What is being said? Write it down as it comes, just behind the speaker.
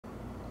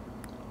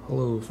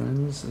Hello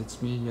friends,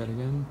 it's me yet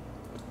again.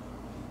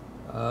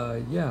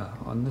 Yeah,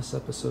 on this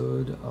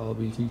episode I'll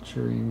be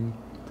featuring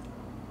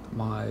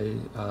my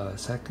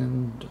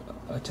second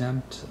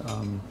attempt,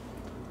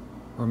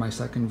 or my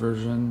second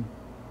version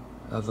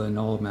of a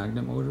null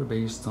magnet motor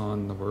based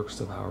on the works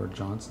of Howard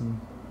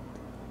Johnson.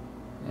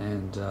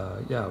 And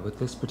yeah, with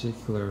this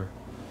particular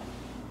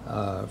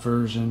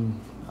version,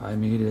 I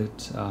made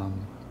it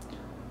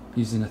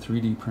using a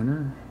 3D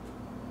printer.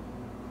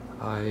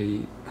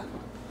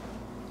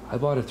 I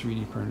bought a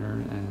 3D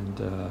printer,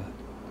 and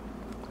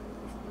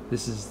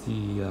this is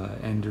the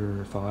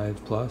Ender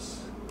 5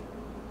 Plus,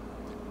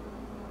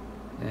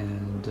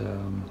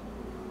 and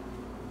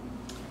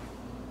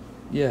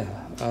yeah,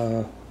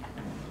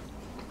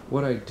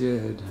 what I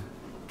did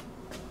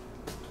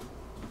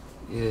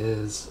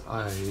is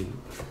I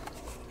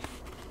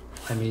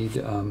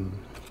made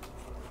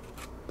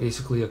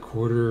basically a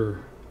quarter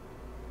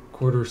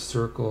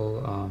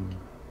circle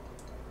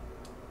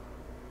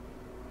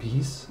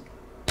piece,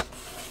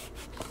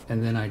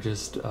 and then I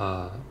just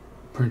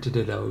printed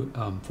it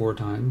out 4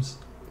 times,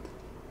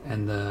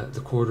 and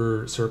the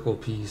quarter circle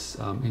piece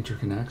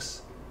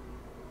interconnects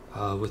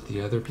with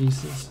the other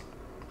pieces.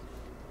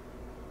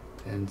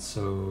 And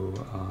so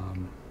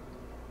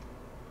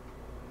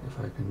if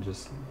I can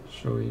just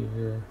show you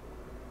here,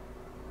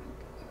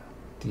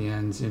 the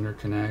ends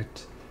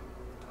interconnect.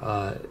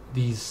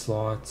 These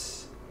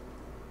slots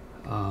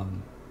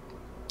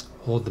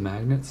hold the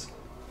magnets.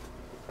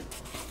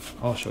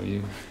 I'll show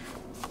you.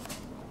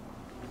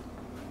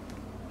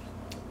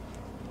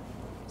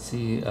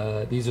 See,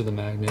 these are the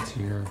magnets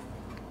here.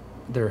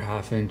 They're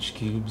 1/2-inch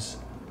cubes,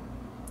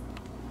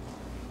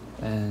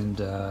 and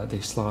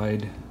they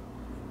slide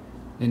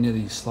into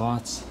these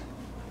slots.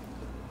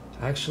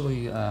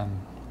 Actually,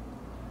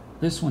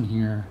 this one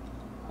here,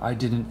 I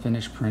didn't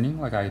finish printing.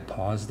 Like, I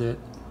paused it,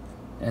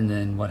 and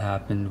then what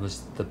happened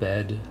was the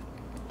bed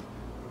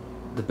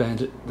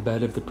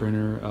of the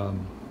printer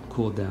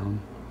cooled down,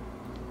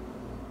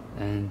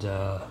 and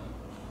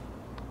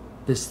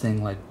this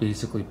thing like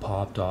basically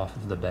popped off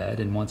of the bed,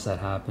 and once that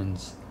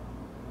happens,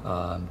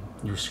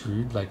 you're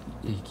screwed. Like,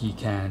 you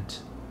can't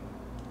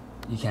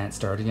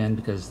start again,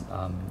 because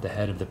the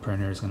head of the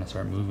printer is going to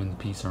start moving the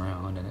piece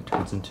around, and it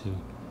turns into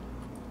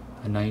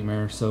a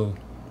nightmare. So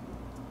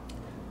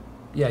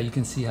yeah, you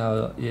can see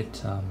how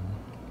it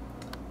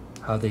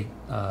how they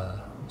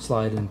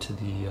slide into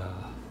the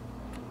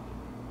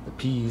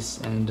piece.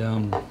 And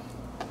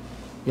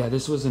yeah,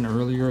 this was an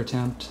earlier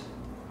attempt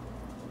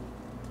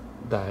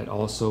that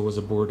also was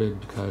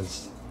aborted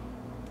because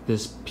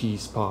this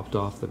piece popped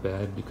off the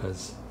bed,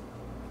 because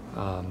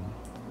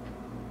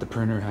the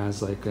printer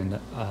has like a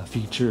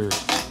feature.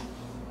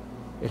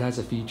 It has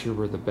a feature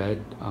where the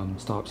bed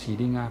stops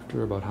heating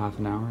after about half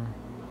an hour,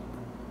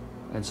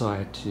 and so I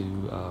had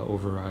to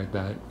override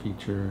that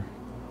feature.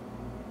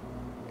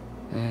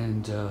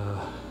 And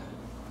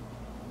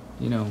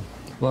you know,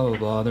 blah blah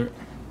blah. There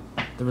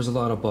was a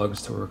lot of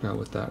bugs to work out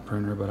with that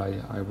printer, but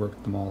I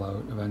worked them all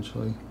out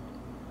eventually.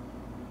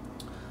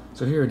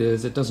 So here it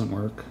is. It doesn't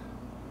work.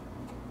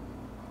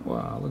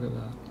 Wow, look at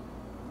that.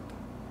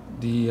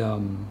 The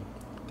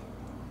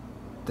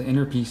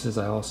inner pieces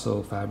I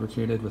also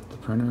fabricated with the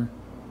printer.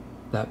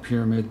 That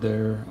pyramid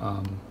there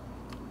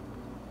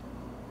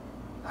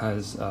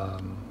has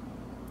a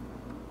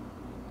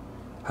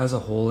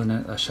hole in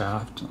it, a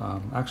shaft.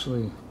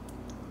 Actually,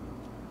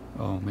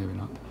 oh, maybe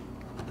not.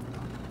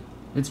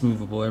 It's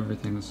movable.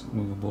 Everything's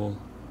movable.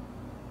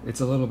 It's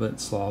a little bit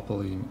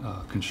sloppily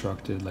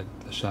constructed. Like,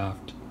 the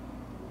shaft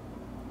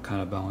kind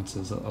of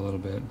bounces a little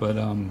bit, but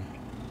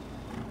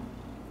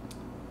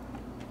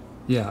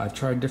yeah, I've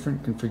tried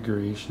different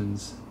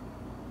configurations,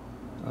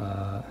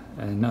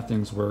 and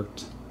nothing's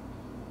worked.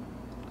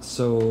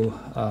 So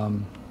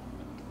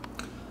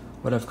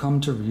what I've come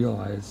to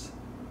realize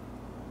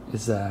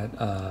is that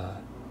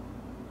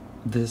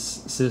this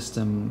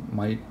system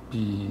might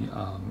be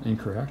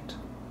incorrect.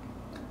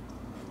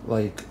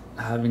 Like,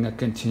 having a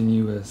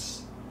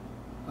continuous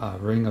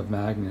ring of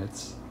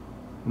magnets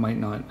might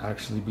not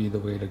actually be the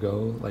way to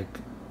go.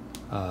 Like,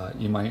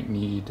 you might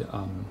need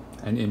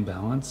an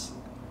imbalance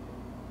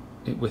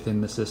within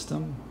the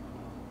system,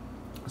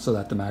 so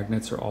that the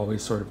magnets are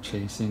always sort of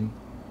chasing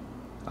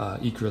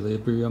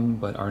equilibrium,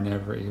 but are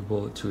never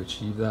able to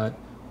achieve that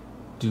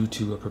due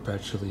to a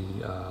perpetually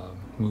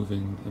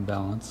moving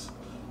imbalance.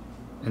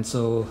 And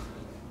so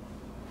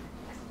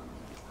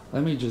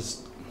let me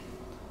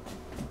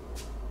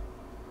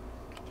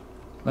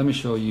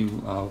show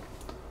you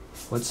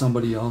what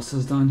somebody else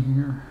has done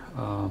here.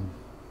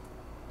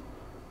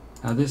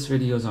 Now, this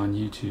video is on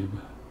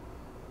YouTube.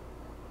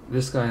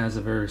 This guy has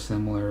a very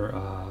similar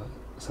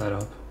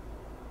setup.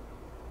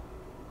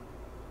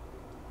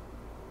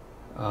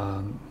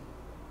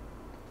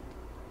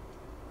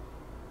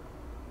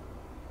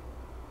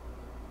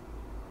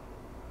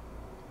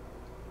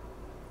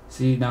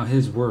 See, now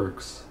his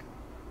works,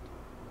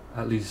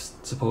 at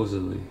least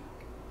supposedly.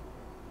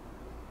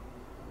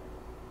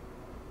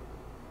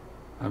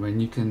 I mean,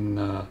 you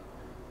can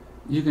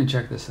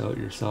check this out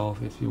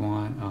yourself if you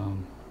want.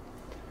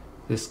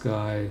 This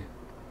guy,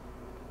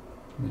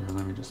 here,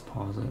 let me just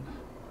pause it.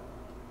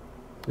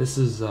 This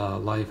is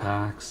life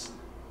hacks.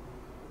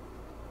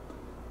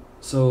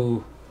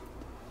 So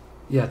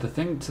yeah, the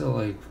thing to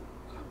like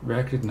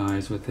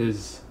recognize with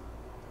his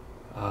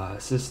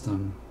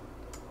system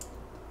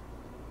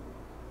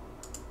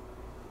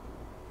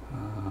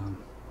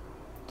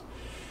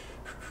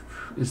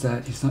is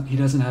that he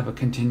doesn't have a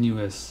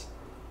continuous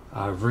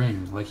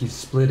ring. Like, he's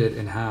split it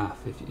in half.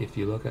 If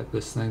you look at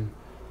this thing,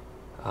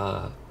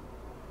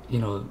 you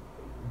know,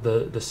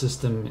 the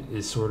system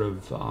is sort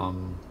of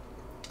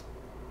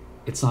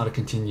it's not a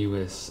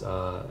continuous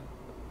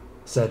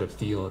set of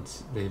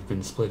fields. They've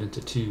been split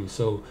into two.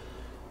 So,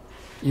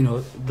 you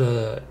know,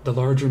 the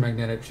larger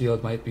magnetic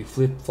field might be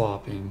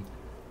flip-flopping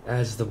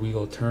as the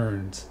wheel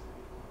turns,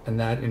 and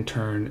that in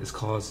turn is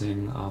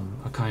causing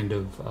a kind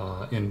of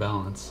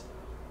imbalance,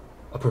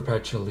 a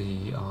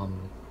perpetually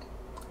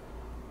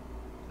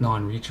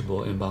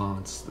non-reachable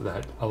imbalance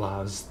that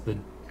allows the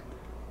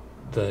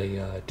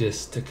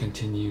disc to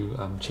continue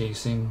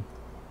chasing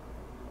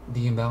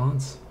the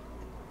imbalance.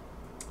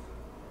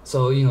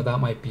 So, you know, that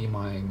might be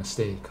my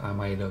mistake. I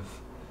might have,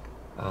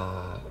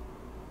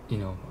 you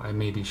know, I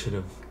maybe should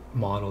have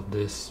modeled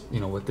this, you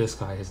know, what this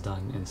guy has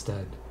done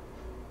instead.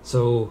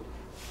 So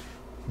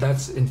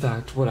that's in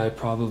fact what I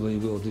probably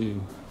will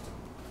do,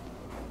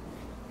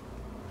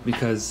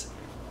 because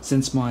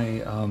since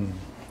my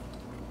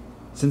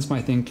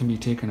thing can be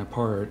taken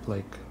apart,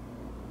 like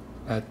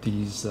at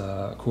these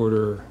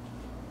quarter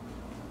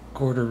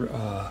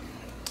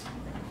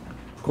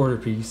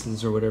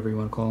pieces or whatever you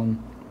want to call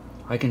them,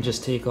 I can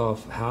just take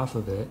off half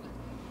of it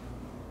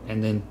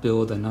and then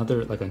build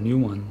another, like a new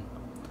one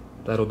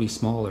that'll be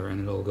smaller,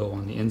 and it'll go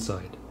on the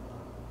inside,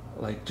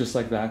 like just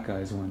like that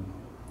guy's one,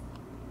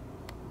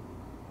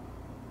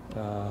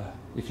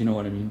 if you know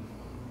what I mean.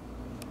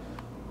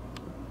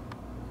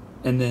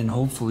 And then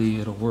hopefully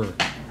it'll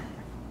work,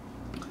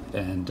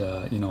 and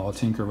you know, I'll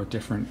tinker with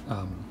different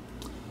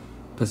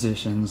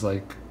positions.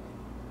 Like,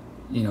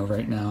 you know,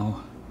 right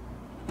now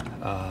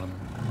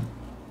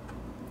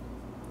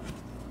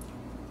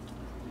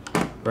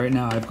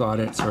I've got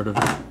it sort of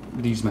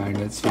these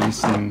magnets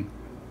facing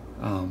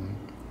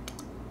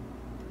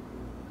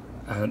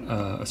at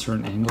a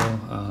certain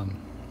angle,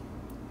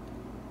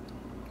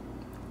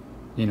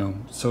 you know,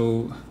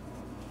 so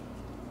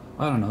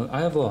I don't know,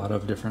 I have a lot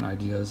of different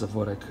ideas of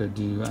what I could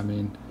do. I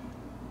mean,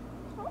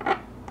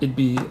 it'd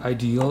be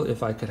ideal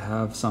if I could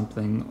have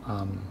something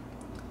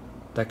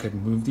that could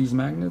move these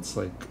magnets,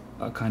 like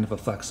a kind of a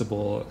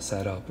flexible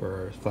setup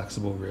or a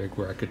flexible rig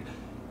where I could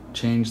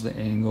change the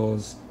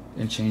angles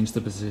and change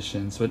the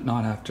positions, but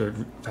not have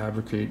to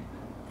fabricate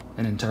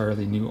an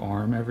entirely new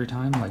arm every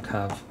time. Like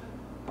have,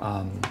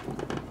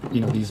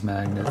 you know, these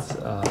magnets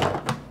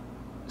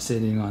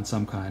sitting on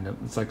some kind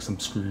of, it's like some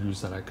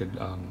screws that I could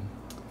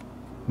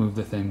move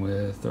the thing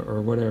with,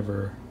 or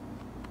whatever,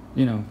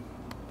 you know,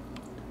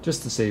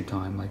 just to save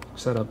time. Like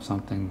set up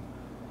something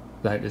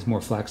that is more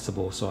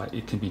flexible so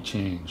it can be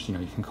changed. You know,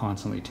 you can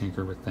constantly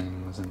tinker with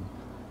things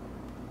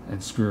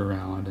and screw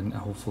around and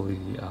hopefully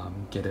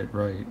get it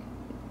right.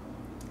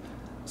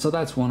 So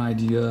that's one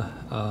idea.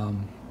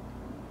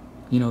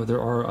 You know, there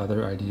are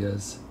other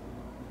ideas,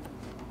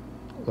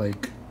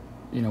 like,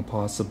 you know,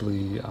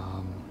 possibly,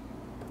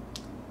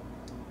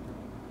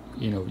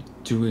 you know,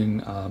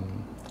 doing,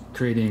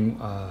 creating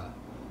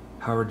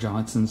Howard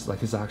Johnson's, like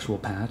his actual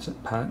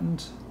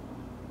patent,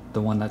 the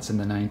one that's in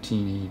the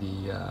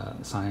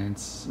 1980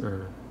 Science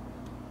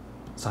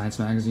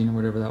magazine or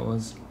whatever that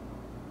was,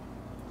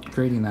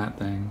 creating that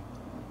thing.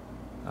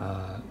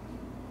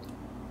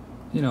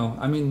 You know,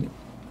 I mean,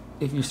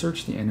 if you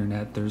search the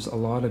internet, there's a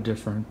lot of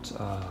different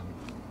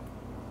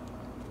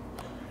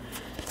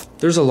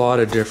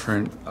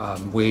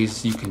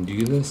ways you can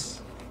do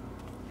this.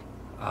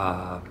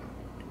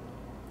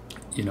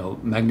 You know,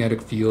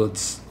 magnetic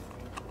fields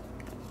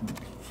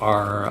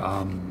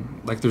are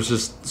like, there's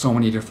just so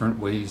many different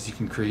ways you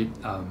can create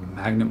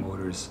magnet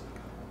motors.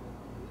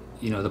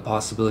 You know, the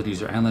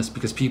possibilities are endless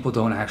because people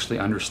don't actually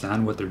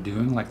understand what they're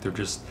doing. Like, they're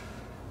just,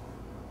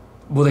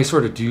 well, they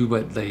sort of do,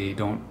 but they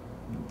don't.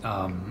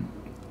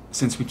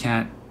 Since we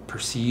can't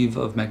perceive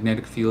of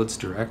magnetic fields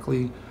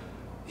directly,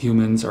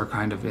 humans are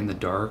kind of in the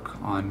dark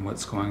on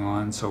what's going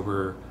on, so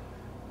we're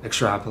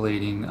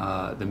extrapolating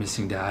the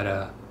missing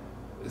data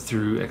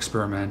through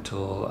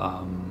experimental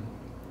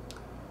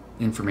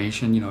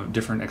information, you know,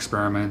 different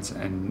experiments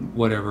and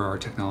whatever our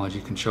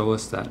technology can show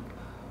us that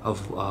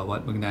of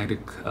what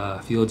magnetic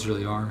fields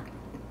really are.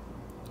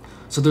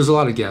 So there's a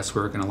lot of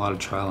guesswork and a lot of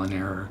trial and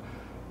error,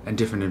 and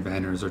different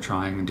inventors are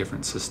trying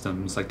different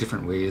systems, like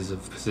different ways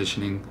of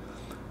positioning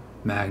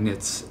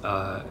magnets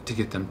to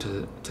get them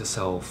to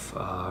self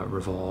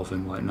revolve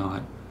and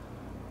whatnot.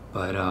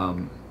 But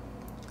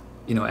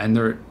you know,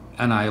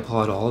 and I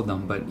applaud all of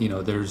them, but you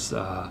know, there's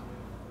a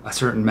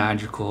certain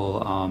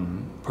magical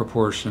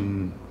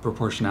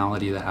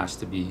proportionality that has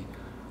to be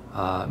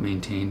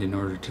maintained in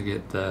order to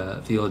get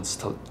the fields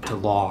to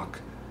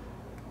lock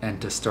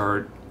and to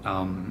start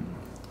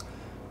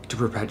to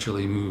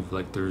perpetually move.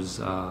 Like, there's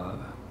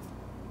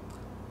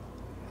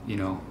you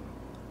know,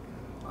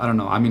 I don't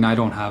know. I mean, I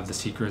don't have the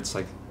secrets.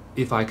 Like,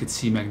 if I could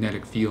see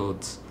magnetic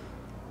fields,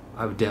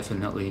 I would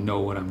definitely know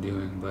what I'm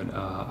doing. But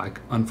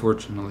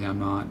unfortunately, I'm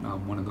not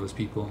one of those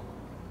people.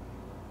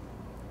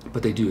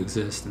 But they do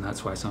exist, and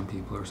that's why some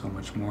people are so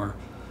much more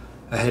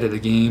ahead of the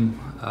game.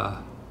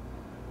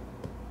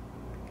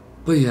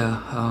 But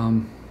yeah,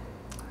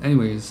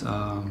 anyways,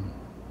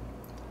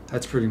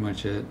 that's pretty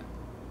much it.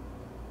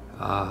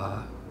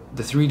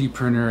 The 3D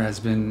printer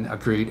has been a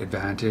great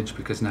advantage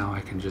because now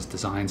I can just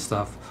design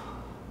stuff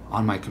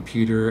on my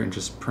computer and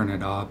just print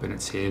it up, and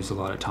it saves a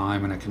lot of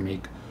time, and I can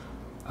make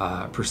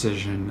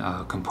precision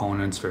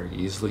components very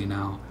easily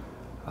now.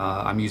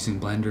 I'm using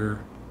Blender,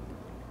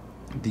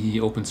 the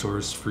open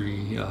source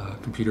free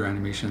computer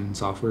animation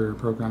software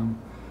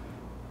program,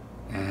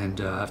 and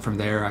from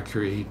there I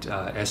create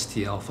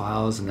STL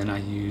files, and then I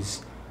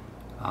use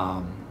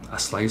a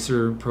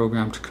slicer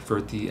program to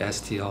convert the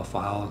STL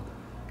file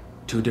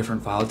to a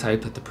different file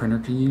type that the printer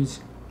can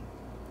use.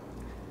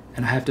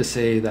 And I have to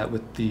say that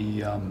with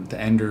the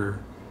Ender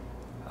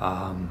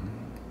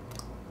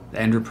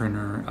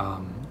printer,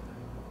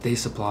 they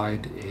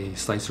supplied a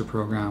slicer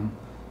program,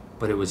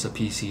 but it was a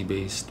PC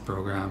based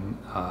program,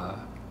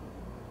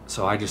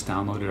 so I just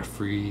downloaded a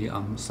free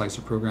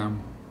slicer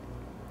program,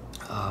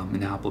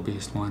 an Apple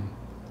based one.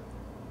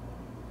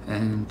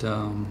 And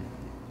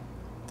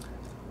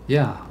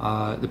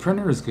yeah, the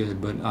printer is good,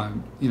 but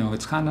you know,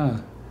 it's kind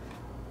of,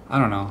 I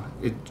don't know,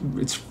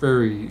 it's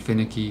very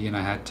finicky, and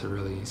I had to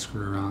really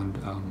screw around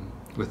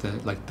with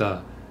it. Like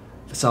the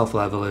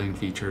self-leveling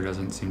feature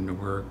doesn't seem to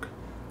work,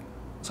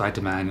 so I had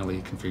to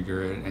manually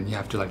configure it, and you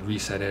have to like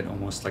reset it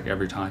almost like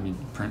every time you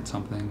print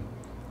something.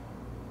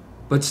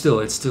 But still,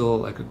 it's still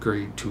like a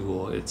great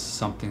tool. It's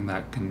something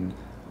that can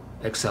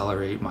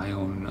accelerate my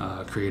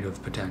own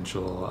creative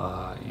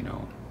potential, you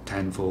know,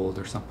 tenfold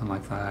or something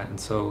like that. And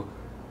so,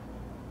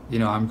 you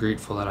know, I'm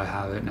grateful that I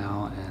have it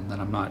now, and that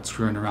I'm not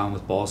screwing around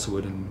with balsa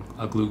wood and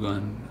a glue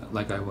gun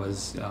like I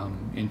was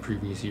in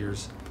previous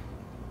years.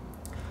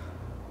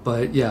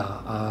 But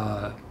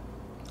yeah,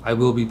 I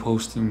will be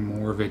posting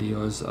more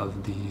videos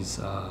of these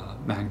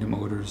magnet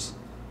motors,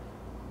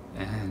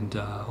 and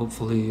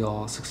hopefully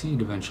I'll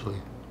succeed eventually.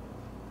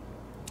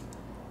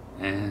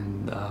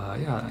 And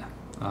yeah,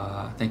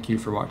 thank you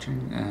for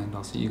watching, and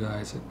I'll see you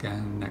guys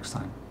again next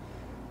time.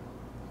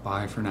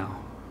 Bye for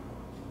now.